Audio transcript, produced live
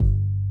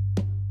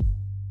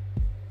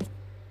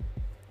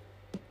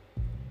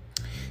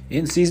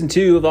In Season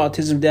 2 of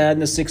Autism Dad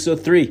and the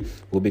 603,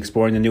 we'll be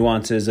exploring the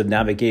nuances of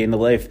navigating the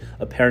life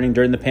of parenting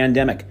during the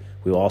pandemic.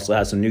 We will also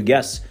have some new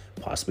guests,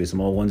 possibly some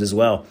old ones as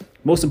well.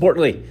 Most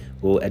importantly,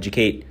 we'll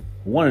educate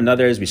one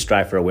another as we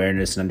strive for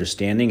awareness and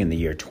understanding in the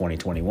year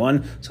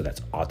 2021. So that's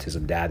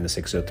Autism Dad and the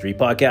 603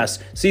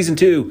 podcast, Season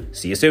 2.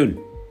 See you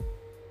soon.